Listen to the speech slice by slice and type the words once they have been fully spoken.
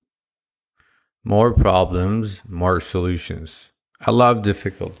More problems, more solutions. I love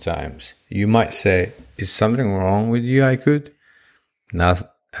difficult times. You might say, is something wrong with you, I could?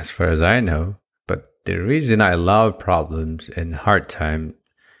 Not as far as I know. But the reason I love problems and hard times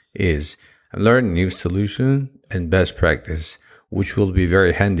is I learn new solution and best practice, which will be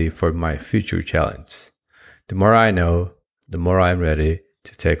very handy for my future challenge. The more I know, the more I'm ready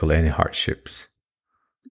to tackle any hardships.